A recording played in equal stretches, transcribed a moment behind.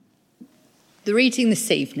The reading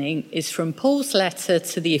this evening is from Paul's letter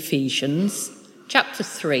to the Ephesians, chapter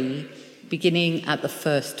 3, beginning at the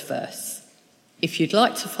first verse. If you'd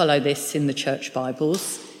like to follow this in the church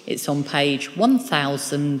Bibles, it's on page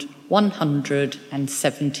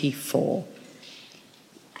 1174.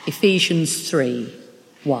 Ephesians 3,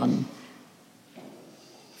 1.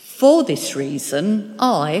 For this reason,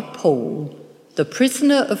 I, Paul, the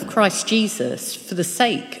prisoner of Christ Jesus, for the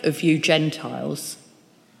sake of you Gentiles,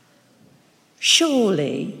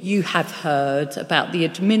 surely you have heard about the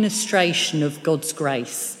administration of God's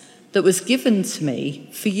grace that was given to me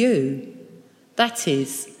for you. That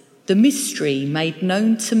is, the mystery made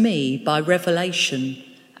known to me by revelation,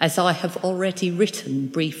 as I have already written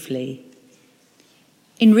briefly.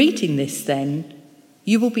 In reading this, then,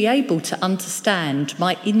 you will be able to understand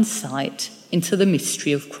my insight into the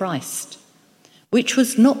mystery of Christ, which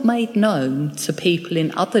was not made known to people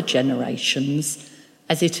in other generations,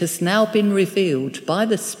 as it has now been revealed by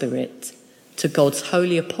the Spirit to God's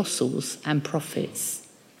holy apostles and prophets.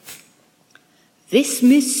 This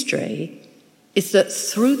mystery is that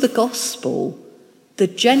through the gospel, the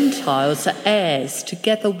Gentiles are heirs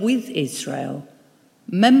together with Israel,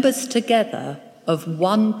 members together of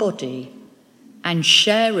one body, and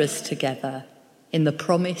sharers together in the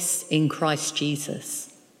promise in Christ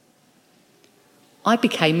Jesus. I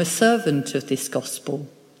became a servant of this gospel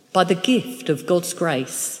by the gift of God's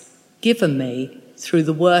grace given me through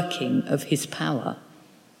the working of his power.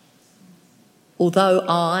 Although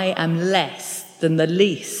I am less than the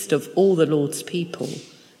least of all the Lord's people,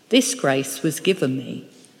 this grace was given me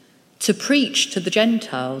to preach to the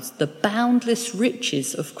Gentiles the boundless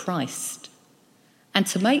riches of Christ, and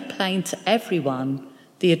to make plain to everyone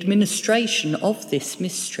the administration of this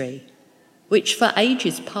mystery, which for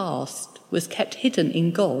ages past was kept hidden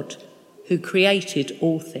in God, who created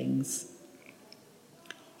all things.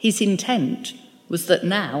 His intent was that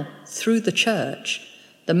now, through the church,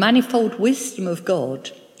 the manifold wisdom of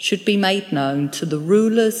God should be made known to the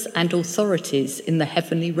rulers and authorities in the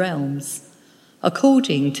heavenly realms,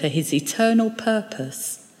 according to his eternal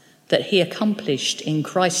purpose that he accomplished in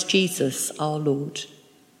Christ Jesus our Lord.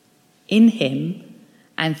 In him,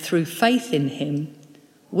 and through faith in him,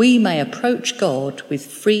 we may approach God with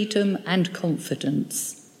freedom and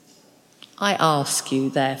confidence. I ask you,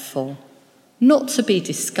 therefore, not to be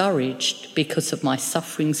discouraged because of my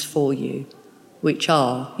sufferings for you, which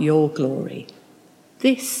are your glory.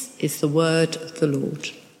 This is the word of the Lord.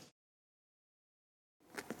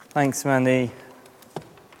 Thanks, Mandy.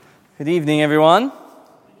 Good evening, everyone.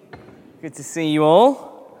 Good to see you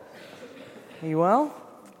all. Are you well?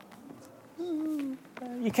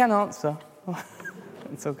 You can answer.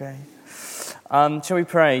 It's okay. Shall we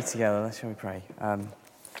pray together? Shall we pray?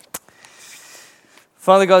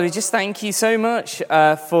 Father God, we just thank you so much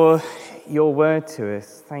for your word to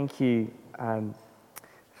us. Thank you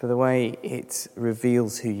for the way it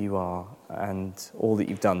reveals who you are and all that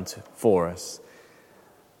you've done for us.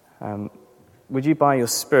 Would you, by your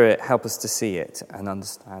Spirit, help us to see it and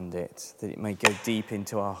understand it, that it may go deep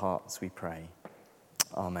into our hearts, we pray.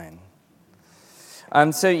 Amen.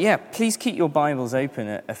 Please keep your Bibles open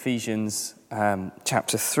at Ephesians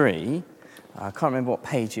chapter 3. I can't remember what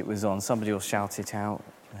page it was on. Somebody will shout it out,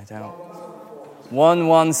 no doubt.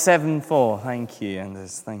 1174. Thank you,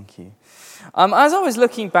 Anders. Thank you. As I was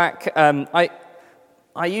looking back, I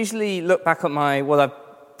usually look back at what I've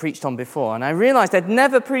preached on before, and I realised I'd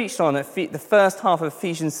never preached on the first half of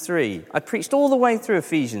Ephesians 3. I preached all the way through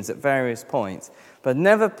Ephesians at various points, but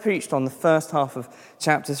never preached on the first half of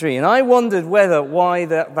chapter 3. And I wondered why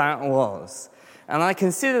that was. And I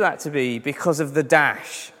consider that to be because of the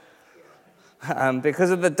dash.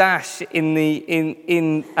 Because of the dash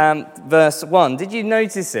in verse 1. Did you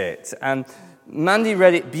notice it? Mandy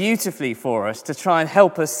read it beautifully for us to try and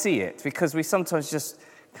help us see it, because we sometimes just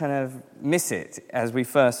kind of miss it as we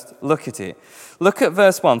first look at it. Look at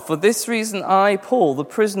verse 1. For this reason I, Paul, the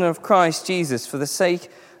prisoner of Christ Jesus, for the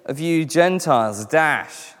sake of you Gentiles,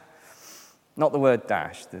 dash. Not the word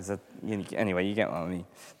dash. Anyway, you get what I mean.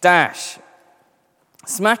 Dash.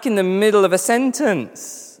 Smack in the middle of a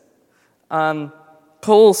sentence.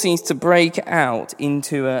 Paul seems to break out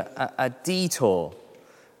into a detour.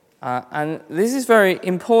 And this is very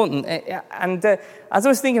important. And as I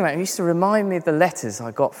was thinking about it, it used to remind me of the letters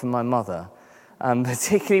I got from my mother,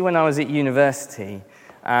 particularly when I was at university.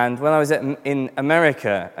 And when I was in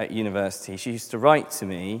America at university, she used to write to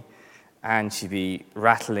me, and she'd be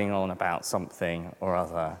rattling on about something or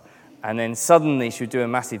other. And then suddenly she would do a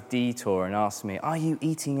massive detour and ask me, are you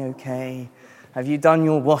eating okay? Have you done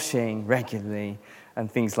your washing regularly? And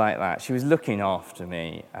things like that. She was looking after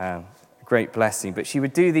me. Great blessing. But she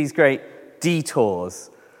would do these great detours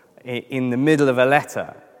in the middle of a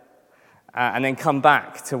letter and then come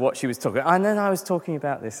back to what she was talking about. And then I was talking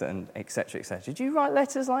about this, and et cetera, et cetera. Do you write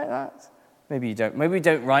letters like that? Maybe you don't. Maybe we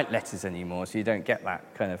don't write letters anymore, so you don't get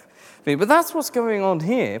that kind of thing. But that's what's going on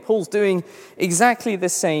here. Paul's doing exactly the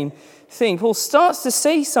same thing. Paul starts to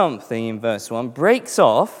say something in verse 1, breaks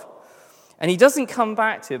off, and he doesn't come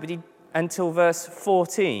back to it until verse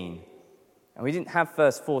 14. And we didn't have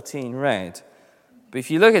verse 14 read. But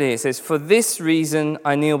if you look at it, it says, "For this reason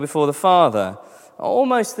I kneel before the Father."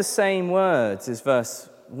 Almost the same words as verse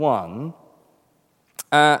 1.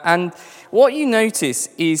 And what you notice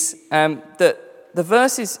is that the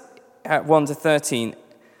verses 1 to 13,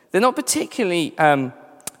 they're not particularly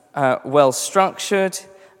well structured,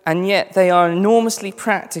 and yet they are enormously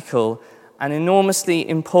practical and enormously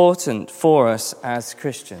important for us as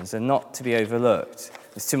Christians, and not to be overlooked.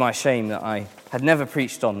 It's to my shame that I had never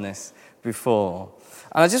preached on this before.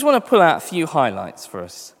 And I just want to pull out a few highlights for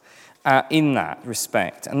us in that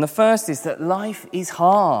respect. And the first is that life is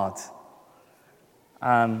hard.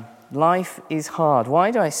 Life is hard. Why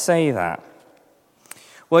do I say that?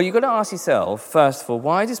 Well, you've got to ask yourself, first of all,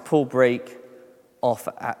 why does Paul break off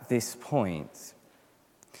at this point?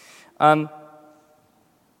 And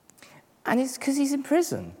it's because he's in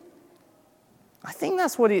prison. I think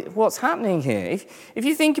that's what's happening here. If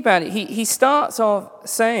you think about it, he starts off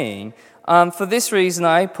saying, "For this reason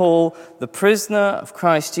I, Paul, the prisoner of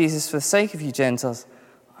Christ Jesus, for the sake of you Gentiles,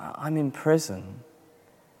 I'm in prison."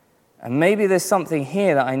 And maybe there's something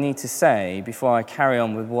here that I need to say before I carry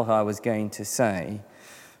on with what I was going to say.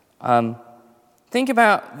 Think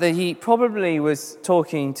about that he probably was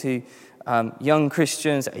talking to young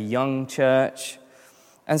Christians, a young church.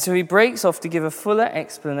 And so he breaks off to give a fuller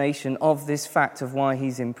explanation of this fact of why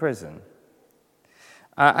he's in prison.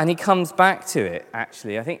 And he comes back to it,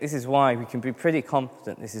 actually. I think this is why we can be pretty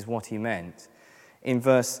confident this is what he meant in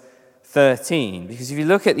verse 13. Because if you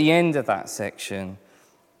look at the end of that section,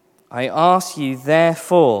 "I ask you,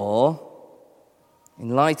 therefore,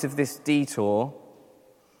 in light of this detour,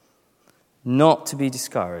 not to be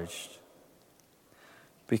discouraged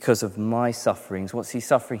because of my sufferings." What's he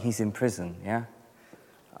suffering? He's in prison, yeah?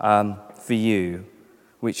 "For you,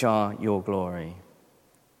 which are your glory."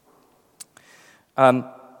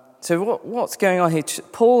 So what's going on here?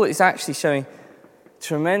 Paul is actually showing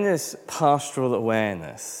tremendous pastoral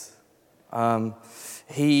awareness.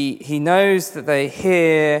 He knows that they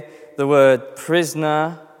hear the word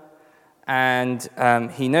prisoner, and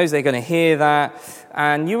he knows they're going to hear that,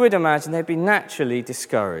 and you would imagine they'd be naturally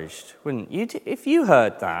discouraged, wouldn't you? If you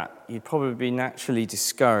heard that, you'd probably be naturally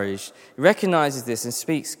discouraged. He recognizes this and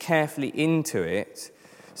speaks carefully into it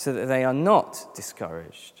so that they are not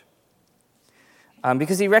discouraged.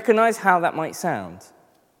 Because he recognizes how that might sound.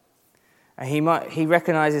 And he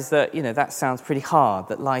recognizes that, that sounds pretty hard,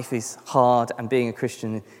 that life is hard and being a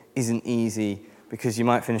Christian isn't easy because you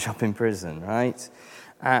might finish up in prison, right?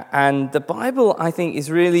 And the Bible, I think,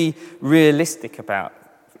 is really realistic about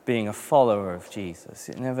being a follower of Jesus.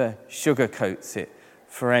 It never sugarcoats it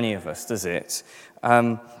for any of us, does it?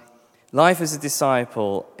 Life as a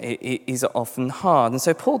disciple is often hard. And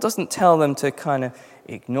so Paul doesn't tell them to kind of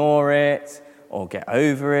ignore it or get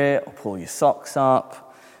over it or pull your socks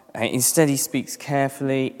up. Instead, he speaks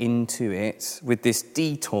carefully into it with this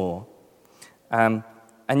detour.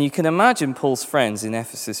 And you can imagine Paul's friends in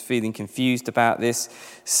Ephesus feeling confused about this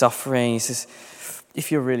suffering. He says, "If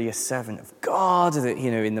you're really a servant of God,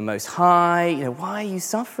 in the Most High, why are you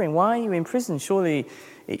suffering? Why are you in prison? Surely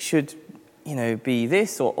it should, be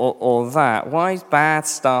this or that. Why is bad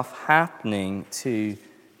stuff happening to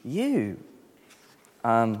you?"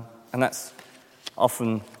 And that's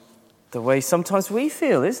often the way sometimes we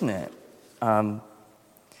feel, isn't it?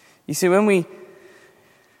 You see,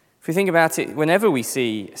 if we think about it, whenever we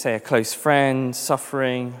see, say, a close friend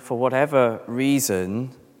suffering for whatever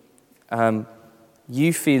reason,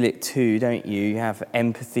 you feel it too, don't you? You have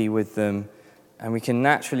empathy with them, and we can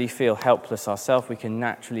naturally feel helpless ourselves. We can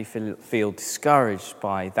naturally feel discouraged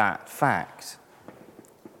by that fact.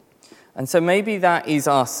 And so maybe that is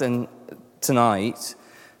us tonight,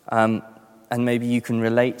 and maybe you can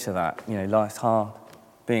relate to that. Life's hard.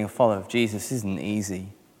 Being a follower of Jesus isn't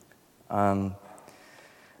easy.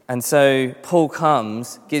 And so Paul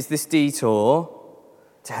comes, gives this detour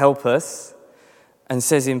to help us, and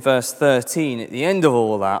says in verse 13, at the end of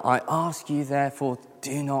all that, "I ask you, therefore,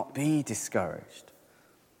 do not be discouraged."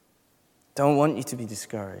 Don't want you to be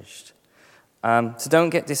discouraged. So don't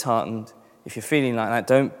get disheartened. If you're feeling like that,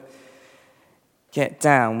 don't get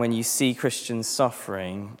down when you see Christians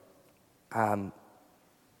suffering.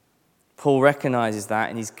 Paul recognizes that,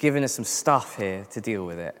 and he's given us some stuff here to deal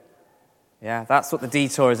with it. Yeah, that's what the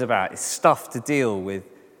detour is about. It's stuff to deal with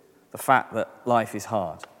the fact that life is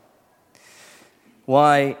hard.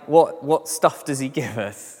 Why? What stuff does he give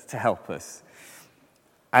us to help us?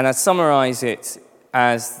 And I summarize it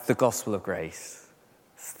as the gospel of grace.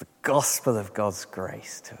 It's the gospel of God's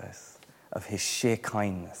grace to us, of his sheer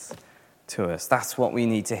kindness to us. That's what we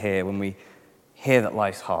need to hear when we hear that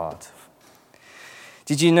life's hard.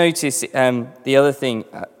 Did you notice the other thing?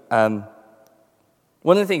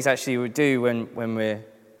 One of the things actually we do when we're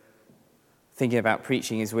thinking about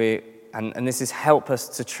preaching is and this is help us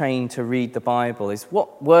to train to read the Bible, is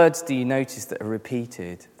what words do you notice that are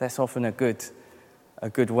repeated? That's often a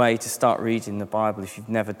good way to start reading the Bible if you've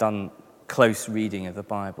never done close reading of the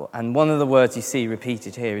Bible. And one of the words you see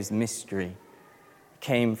repeated here is mystery. It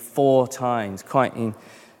came 4 times, quite in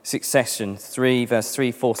succession, verse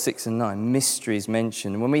 3, 4, 6, and 9. Mystery is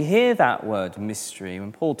mentioned. When we hear that word mystery,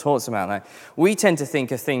 when Paul talks about that, we tend to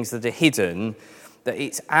think of things that are hidden, that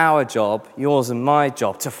it's our job, yours and my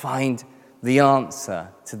job, to find the answer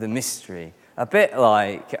to the mystery. A bit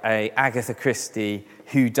like a Agatha Christie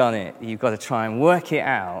whodunit. You've got to try and work it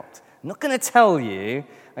out. I'm not going to tell you.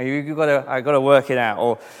 I've got to work it out.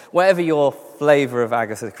 Or whatever your flavour of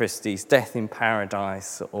Agatha Christie's, Death in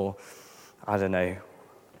Paradise, or, I don't know,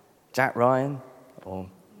 Jack Ryan, or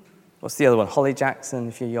what's the other one? Holly Jackson,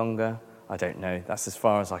 if you're younger. I don't know. That's as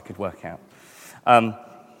far as I could work out.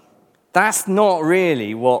 That's not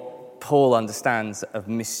really what Paul understands of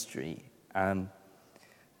mystery.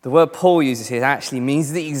 The word Paul uses here actually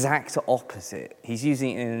means the exact opposite. He's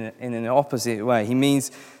using it in an opposite way. He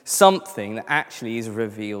means something that actually is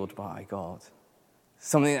revealed by God.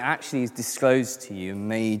 Something that actually is disclosed to you and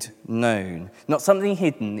made known. Not something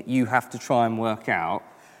hidden that you have to try and work out.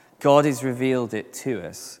 God has revealed it to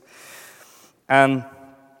us. And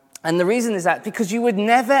the reason is that because you would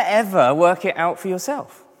never, ever work it out for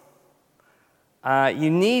yourself. You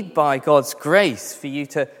need, by God's grace, for you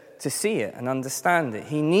to see it and understand it.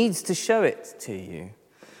 He needs to show it to you.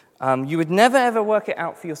 You would never, ever work it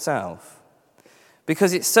out for yourself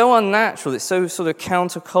because it's so unnatural, it's so sort of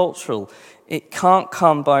countercultural. It can't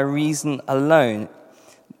come by reason alone.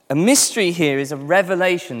 A mystery here is a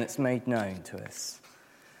revelation that's made known to us.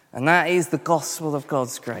 And that is the gospel of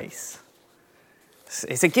God's grace.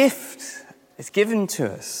 It's a gift. It's given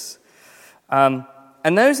to us.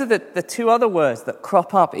 And those are the 2 other words that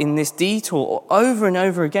crop up in this detour over and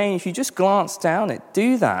over again. If you just glance down it,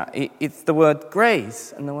 do that. It's the word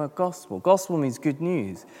grace and the word gospel. Gospel means good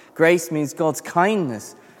news. Grace means God's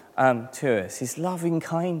kindness to us, his loving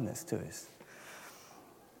kindness to us.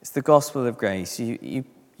 It's the gospel of grace. You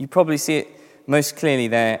probably see it most clearly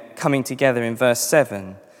there coming together in verse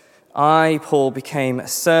 7. I, Paul, became a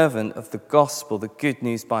servant of the gospel, the good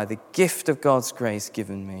news, by the gift of God's grace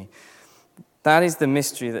given me. That is the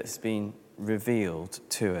mystery that's been revealed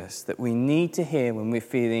to us, that we need to hear when we're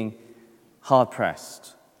feeling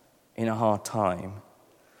hard-pressed, in a hard time.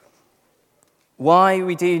 Why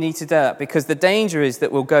we do need to do that? Because the danger is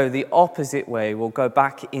that we'll go the opposite way. We'll go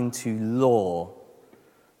back into law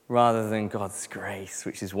rather than God's grace,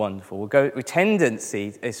 which is wonderful. The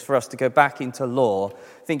tendency is for us to go back into law.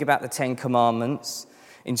 Think about the 10 Commandments,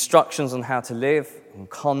 instructions on how to live, and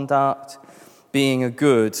conduct, being a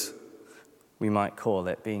good, we might call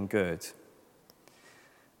it, being good.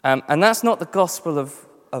 And that's not the gospel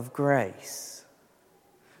of grace.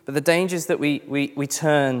 But the danger is that we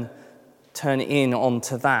turn in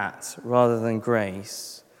onto that rather than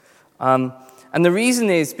grace. And the reason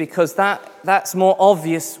is because that's more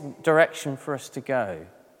obvious direction for us to go,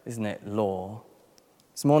 isn't it, law?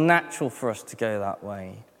 It's more natural for us to go that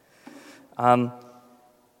way.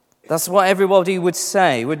 That's what everybody would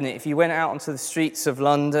say, wouldn't it? If you went out onto the streets of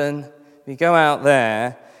London, you go out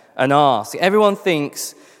there and ask. Everyone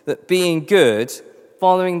thinks that being good,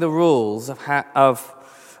 following the rules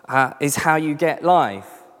is how you get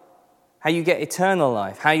life, how you get eternal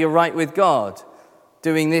life, how you're right with God,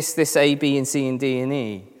 doing this, A, B, and C, and D, and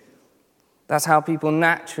E. That's how people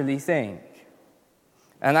naturally think.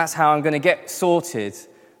 And that's how I'm going to get sorted.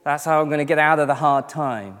 That's how I'm going to get out of the hard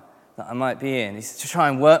time that I might be in, is to try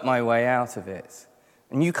and work my way out of it.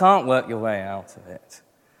 And you can't work your way out of it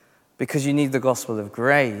because you need the gospel of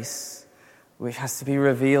grace, which has to be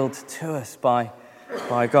revealed to us by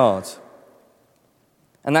God.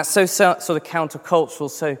 And that's so sort of countercultural,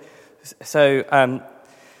 so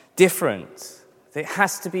different. It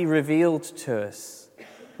has to be revealed to us.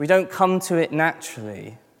 We don't come to it naturally.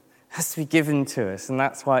 It has to be given to us, and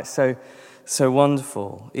that's why it's so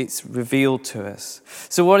wonderful. It's revealed to us.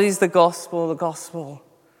 So what is the gospel? The gospel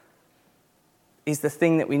is the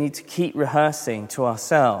thing that we need to keep rehearsing to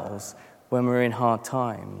ourselves when we're in hard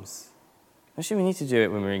times. Actually, we need to do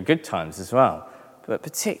it when we're in good times as well, but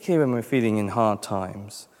particularly when we're feeling in hard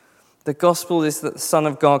times. The gospel is that the Son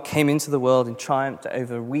of God came into the world and triumphed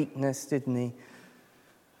over weakness, didn't he?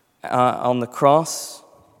 On the cross.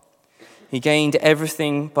 He gained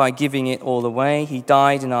everything by giving it all away. He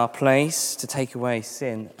died in our place to take away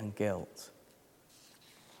sin and guilt.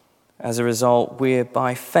 As a result,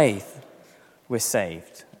 by faith, we're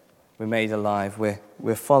saved. We're made alive.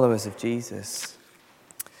 We're followers of Jesus.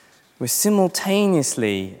 We're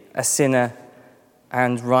simultaneously a sinner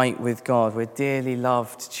and right with God. We're dearly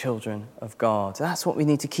loved children of God. That's what we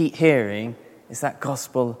need to keep hearing, is that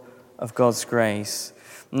gospel of God's grace.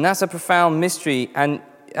 And that's a profound mystery, and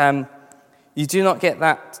you do not get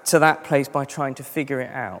that to that place by trying to figure it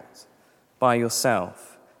out by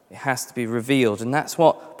yourself. It has to be revealed, and that's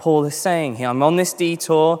what Paul is saying here. I'm on this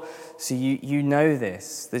detour, so you know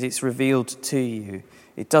this, that it's revealed to you.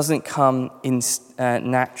 It doesn't come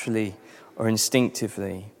naturally or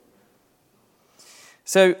instinctively.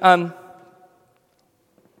 So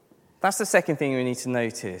that's the second thing we need to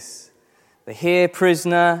notice. The here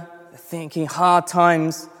prisoner, the thinking hard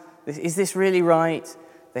times, is this really right?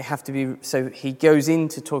 They have to be. So he goes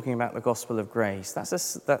into talking about the gospel of grace. That's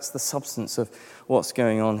the substance of what's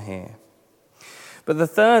going on here. But the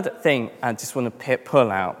third thing I just want to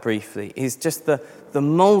pull out briefly is just the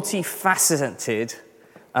multifaceted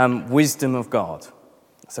wisdom of God.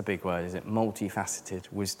 That's a big word, isn't it? Multifaceted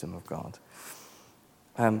wisdom of God.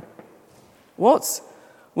 What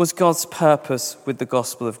was God's purpose with the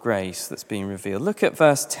gospel of grace that's being revealed? Look at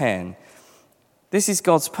verse 10. This is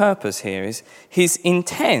God's purpose here. Is his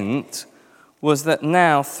intent was that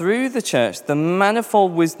now, through the church, the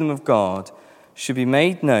manifold wisdom of God should be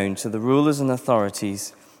made known to the rulers and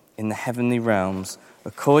authorities in the heavenly realms,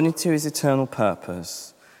 according to his eternal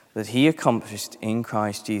purpose that he accomplished in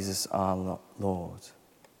Christ Jesus our Lord.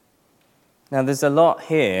 Now, there's a lot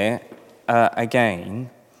here, again,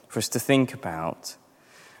 for us to think about.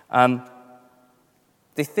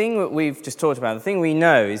 The thing that we've just talked about, the thing we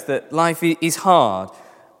know is that life is hard.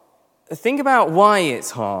 Think about why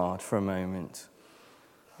it's hard for a moment.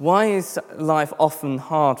 Why is life often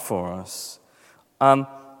hard for us?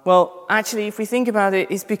 Well, actually, if we think about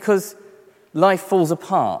it, it's because life falls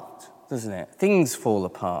apart, doesn't it? Things fall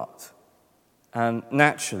apart,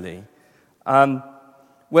 naturally.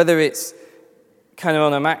 Whether it's kind of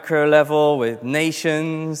on a macro level with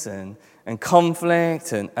nations and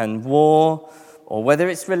conflict and war, or whether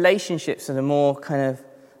it's relationships at a more kind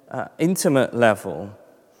of intimate level,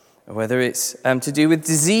 or whether it's to do with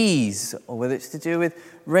disease, or whether it's to do with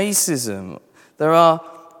racism. There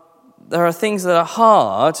are things that are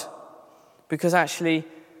hard because actually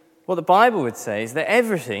what the Bible would say is that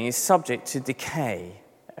everything is subject to decay.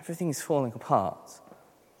 Everything is falling apart.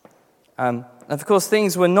 And of course,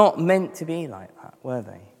 things were not meant to be like that, were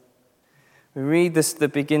they? We read this at the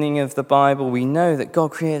beginning of the Bible. We know that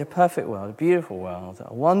God created a perfect world, a beautiful world,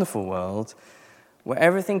 a wonderful world, where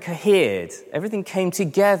everything cohered, everything came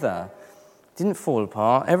together, didn't fall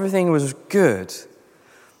apart, everything was good.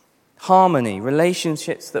 Harmony,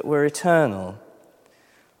 relationships that were eternal.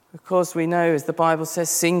 Of course, we know, as the Bible says,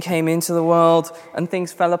 sin came into the world and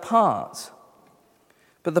things fell apart.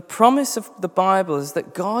 But the promise of the Bible is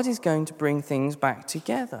that God is going to bring things back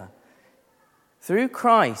together. Through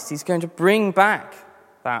Christ, he's going to bring back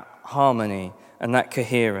that harmony and that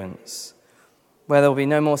coherence, where there will be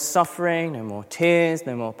no more suffering, no more tears,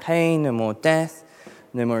 no more pain, no more death,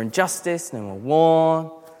 no more injustice, no more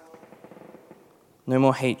war, no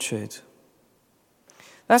more hatred.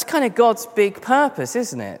 That's kind of God's big purpose,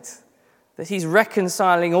 isn't it? That he's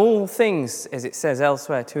reconciling all things, as it says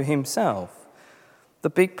elsewhere, to himself. The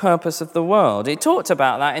big purpose of the world. He talked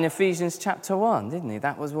about that in Ephesians chapter 1, didn't he?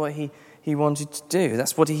 That was what he wanted to do.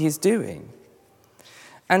 That's what he is doing.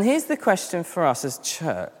 And here's the question for us as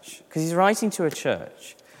church, because he's writing to a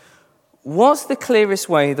church. What's the clearest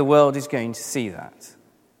way the world is going to see that?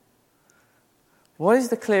 What is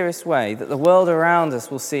the clearest way that the world around us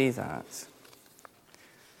will see that?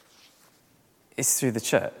 It's through the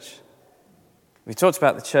church. We talked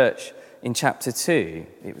about the church in chapter 2.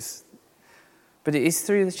 But it is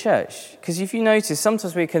through the church. Because if you notice,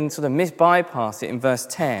 sometimes we can sort of bypass it in verse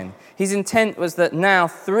 10. His intent was that now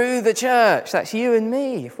through the church, that's you and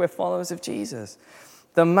me, if we're followers of Jesus,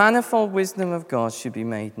 the manifold wisdom of God should be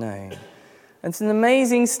made known. And it's an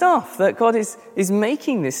amazing stuff that God is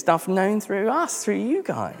making this stuff known through us, through you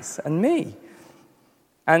guys and me.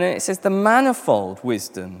 And it says the manifold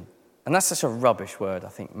wisdom. And that's such a rubbish word, I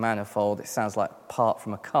think, manifold. It sounds like part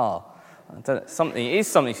from a car. It is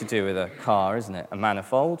something to do with a car, isn't it? A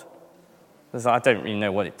manifold. I don't really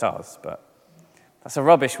know what it does, but That's a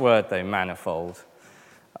rubbish word, though, manifold.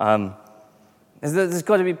 There's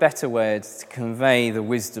got to be better words to convey the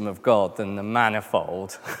wisdom of God than the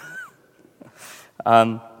manifold.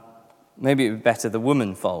 Maybe it would be better the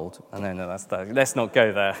womanfold. Let's not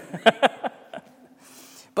go there.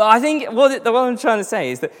 But I think what I'm trying to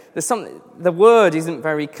say is that the word isn't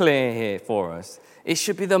very clear here for us. It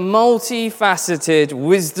should be the multifaceted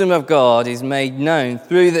wisdom of God is made known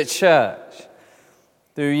through the church,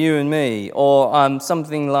 through you and me, or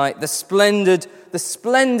something like the splendid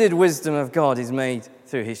wisdom of God is made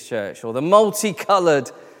through his church, or the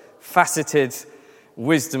multicolored, faceted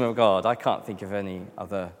wisdom of God. I can't think of any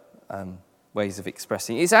other ways of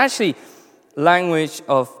expressing it. It's actually language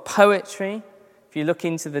of poetry. If you look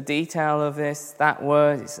into the detail of this, that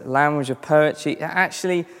word, it's a language of poetry.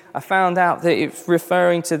 Actually, I found out that it's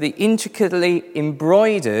referring to the intricately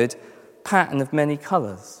embroidered pattern of many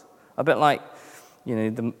colours. A bit like,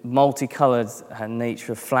 the multicolored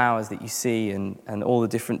nature of flowers that you see and all the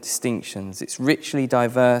different distinctions. It's richly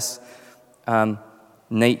diverse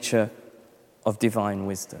nature of divine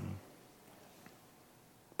wisdom.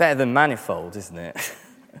 Better than manifold, isn't it?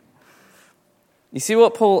 You see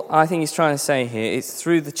what Paul, I think, is trying to say here? It's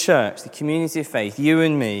through the church, the community of faith, you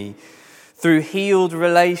and me, through healed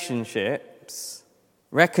relationships,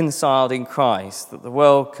 reconciled in Christ, that the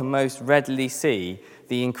world can most readily see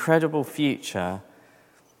the incredible future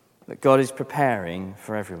that God is preparing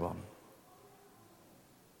for everyone.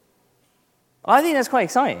 I think that's quite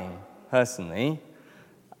exciting, personally.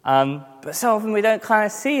 But so often we don't kind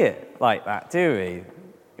of see it like that, do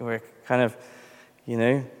we? We're kind of,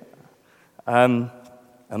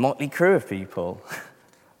 a motley crew of people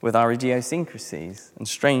with our idiosyncrasies and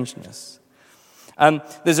strangeness.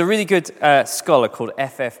 There's a really good scholar called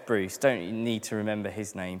F.F. Bruce. Don't need to remember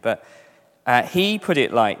his name, but he put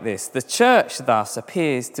it like this: the church thus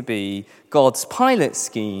appears to be God's pilot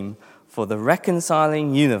scheme for the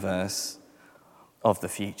reconciling universe of the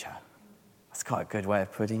future. That's quite a good way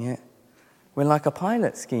of putting it. We're like a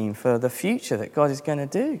pilot scheme for the future that God is going to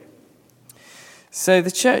do. So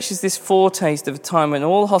the church is this foretaste of a time when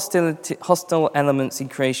all hostile elements in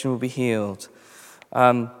creation will be healed.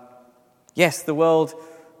 Yes, the world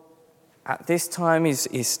at this time is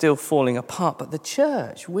still falling apart, but the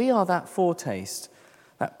church, we are that foretaste,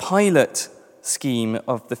 that pilot scheme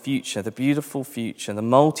of the future, the beautiful future, the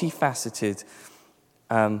multifaceted,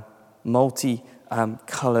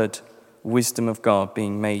 multi-coloured wisdom of God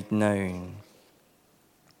being made known.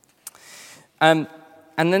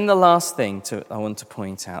 And then the last thing I want to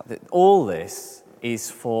point out, that all this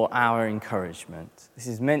is for our encouragement. This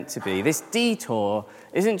is meant to be. This detour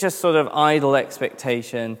isn't just sort of idle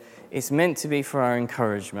expectation. It's meant to be for our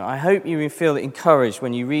encouragement. I hope you feel encouraged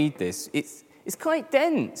when you read this. It's quite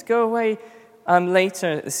dense. Go away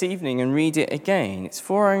later this evening and read it again. It's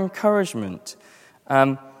for our encouragement.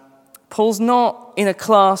 Paul's not in a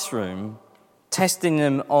classroom testing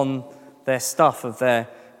them on their stuff of their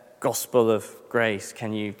gospel of grace.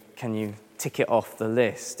 Can you tick it off the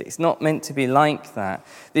list? It's not meant to be like that.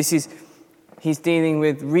 He's dealing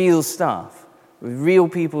with real stuff, with real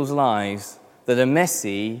people's lives that are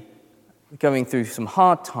messy, going through some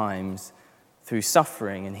hard times, through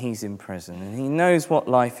suffering, and he's in prison. And he knows what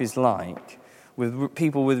life is like, with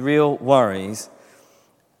people with real worries.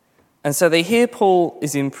 And so they hear Paul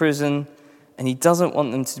is in prison, and he doesn't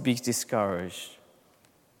want them to be discouraged.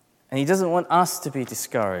 And he doesn't want us to be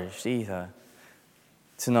discouraged either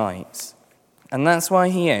tonight. And that's why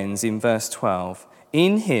he ends in verse 12.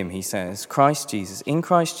 In him, he says, in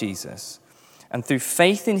Christ Jesus, and through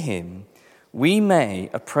faith in him, we may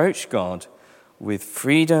approach God with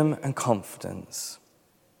freedom and confidence.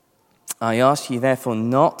 I ask you, therefore,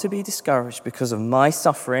 not to be discouraged because of my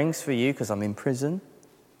sufferings for you, because I'm in prison,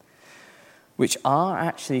 which are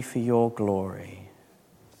actually for your glory.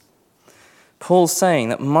 Paul's saying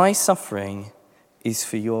that my suffering is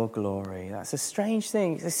for your glory. That's a strange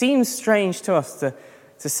thing. It seems strange to us to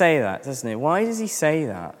say that, doesn't it? Why does he say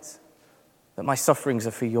that? That my sufferings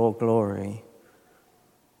are for your glory.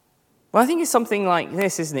 Well, I think it's something like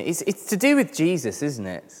this, isn't it? It's to do with Jesus, isn't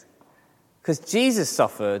it? Because Jesus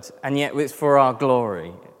suffered, and yet it's for our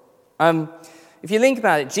glory. If you think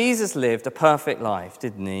about it, Jesus lived a perfect life,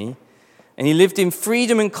 didn't he? And he lived in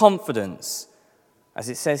freedom and confidence. As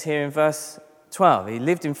it says here in verse 12, he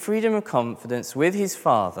lived in freedom and confidence with his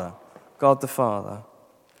Father, God the Father.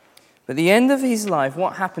 But at the end of his life,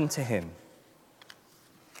 what happened to him?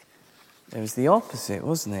 It was the opposite,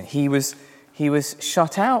 wasn't it? He was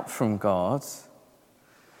shut out from God,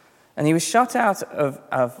 and he was shut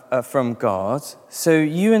out from God so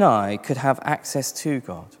you and I could have access to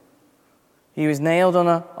God. He was nailed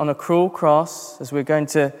on a cruel cross, as we're going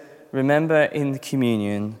to remember in the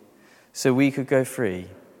communion, so we could go free,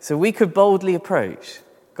 so we could boldly approach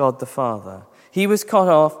God the Father. He was cut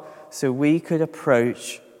off so we could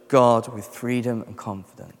approach God with freedom and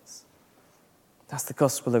confidence. That's the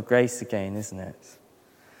gospel of grace again, isn't it?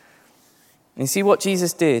 And you see what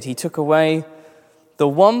Jesus did? He took away the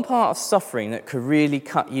one part of suffering that could really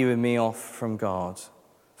cut you and me off from God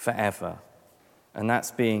forever. And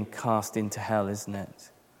that's being cast into hell, isn't it?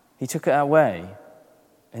 He took it away.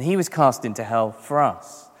 And he was cast into hell for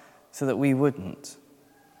us, so that we wouldn't.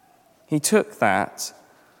 He took that,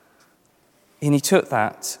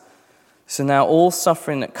 so now all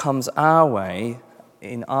suffering that comes our way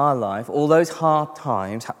in our life, all those hard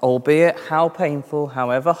times, albeit how painful,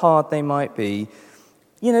 however hard they might be,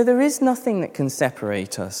 there is nothing that can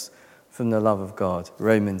separate us from the love of God.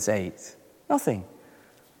 Romans 8. Nothing.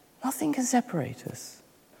 Nothing can separate us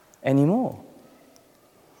anymore.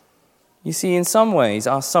 You see, in some ways,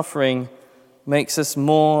 our suffering makes us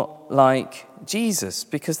more like Jesus,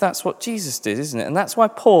 because that's what Jesus did, isn't it? And that's why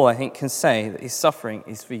Paul, I think, can say that his suffering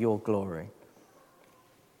is for your glory.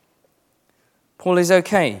 Paul is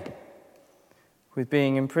okay with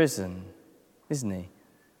being in prison, isn't he?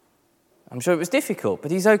 I'm sure it was difficult,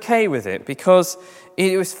 but he's okay with it because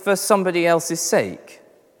it was for somebody else's sake.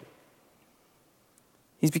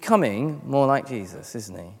 He's becoming more like Jesus,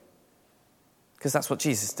 isn't he? Because that's what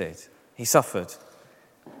Jesus did. He suffered,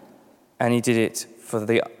 and he did it for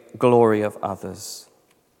the glory of others.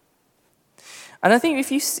 And I think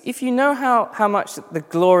if you know how much the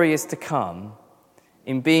glory is to come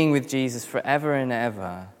in being with Jesus forever and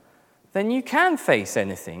ever, then you can face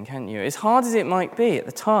anything, can't you? As hard as it might be at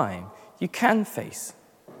the time, you can face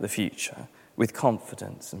the future with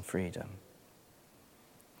confidence and freedom.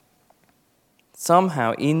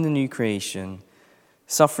 Somehow, in the new creation,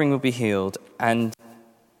 suffering will be healed and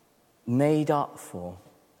made up for.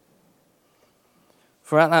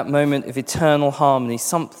 For at that moment of eternal harmony,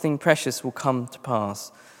 something precious will come to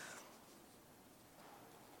pass.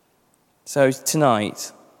 So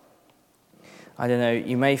tonight, I don't know,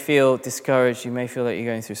 you may feel discouraged, you may feel that you're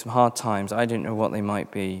going through some hard times. I don't know what they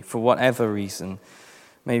might be, for whatever reason.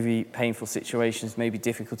 Maybe painful situations, maybe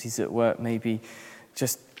difficulties at work, maybe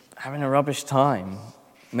just having a rubbish time.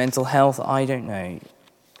 Mental health, I don't know.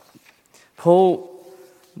 Paul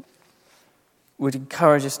would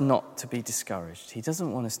encourage us not to be discouraged. He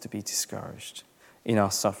doesn't want us to be discouraged in our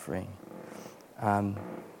suffering.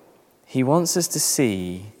 He wants us to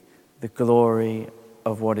see the glory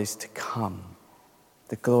of what is to come.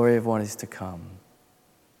 The glory of what is to come.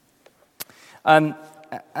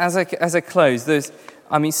 As I close,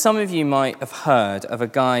 some of you might have heard of a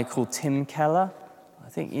guy called Tim Keller. I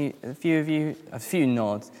think a few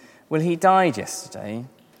nods. Well, he died yesterday.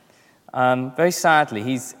 Very sadly,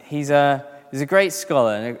 he's a great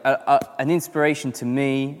scholar, an inspiration to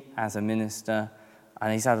me as a minister,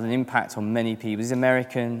 and he's had an impact on many people. He's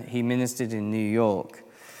American. He ministered in New York.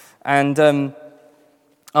 And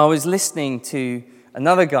I was listening to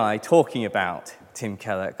another guy talking about Tim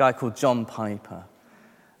Keller, a guy called John Piper.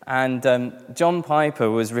 And John Piper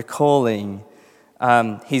was recalling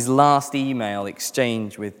his last email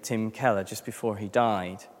exchange with Tim Keller just before he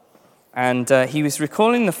died. And he was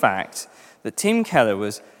recalling the fact that Tim Keller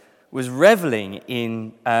was reveling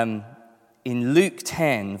in Luke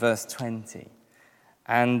 10, verse 20.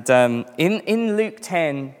 And in Luke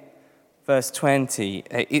 10, verse 20,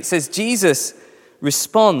 it says Jesus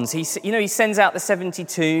responds. He sends out the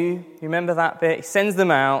 72. You remember that bit? He sends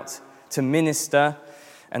them out to minister,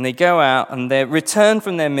 and they go out and they return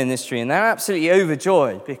from their ministry, and they're absolutely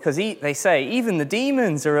overjoyed because they say, even the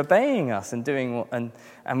demons are obeying us and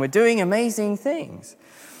we're doing amazing things.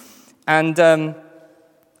 And in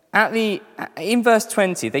verse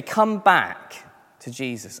 20, they come back to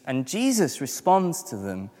Jesus, and Jesus responds to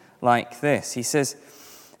them like this. He says,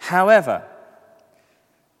 "However,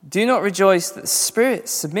 do not rejoice that the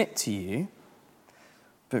spirits submit to you,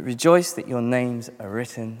 but rejoice that your names are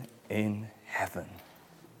written in heaven."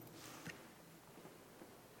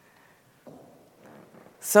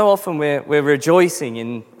 So often we're rejoicing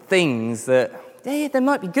in things that, there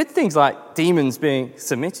might be good things like demons being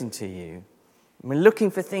submitted to you. We're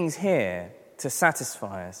looking for things here to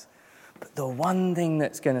satisfy us. But the one thing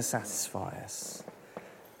that's going to satisfy us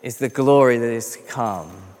is the glory that is to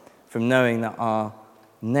come from knowing that our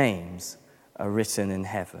names are written in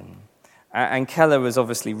heaven. And Keller was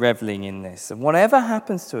obviously reveling in this. And whatever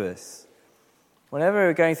happens to us, whatever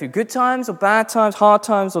we're going through, good times or bad times, hard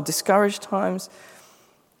times or discouraged times,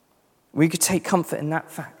 we could take comfort in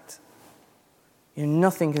that fact.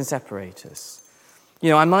 Nothing can separate us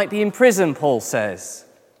I might be in prison, Paul says,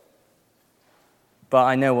 but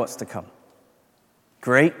I know what's to come.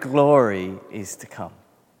 Great glory is to come.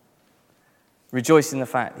 Rejoice in the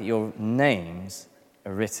fact that your names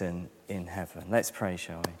are written in heaven. Let's pray,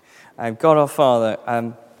 shall we? God our Father,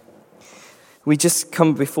 we just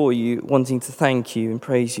come before you wanting to thank you and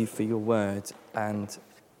praise you for your word. And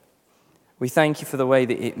we thank you for the way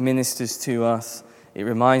that it ministers to us. It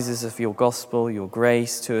reminds us of your gospel, your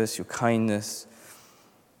grace to us, your kindness.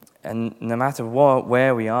 And no matter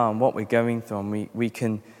where we are and what we're going through, we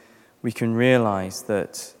can realize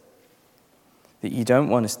that you don't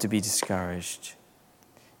want us to be discouraged.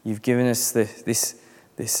 You've given us this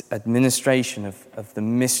administration of the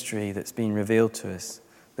mystery that's been revealed to us,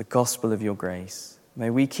 the gospel of your grace. May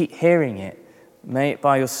we keep hearing it. May it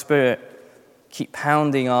by your Spirit keep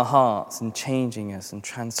pounding our hearts and changing us and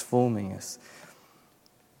transforming us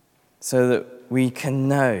so that we can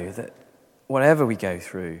know that whatever we go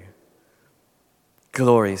through,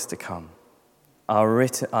 glory is to come.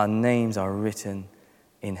 Our names are written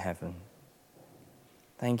in heaven.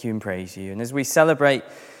 Thank you and praise you. And as we celebrate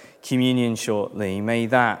communion shortly, may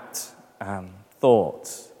that thought,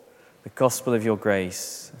 the gospel of your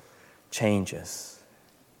grace, change us.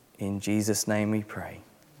 In Jesus' name we pray.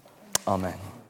 Amen.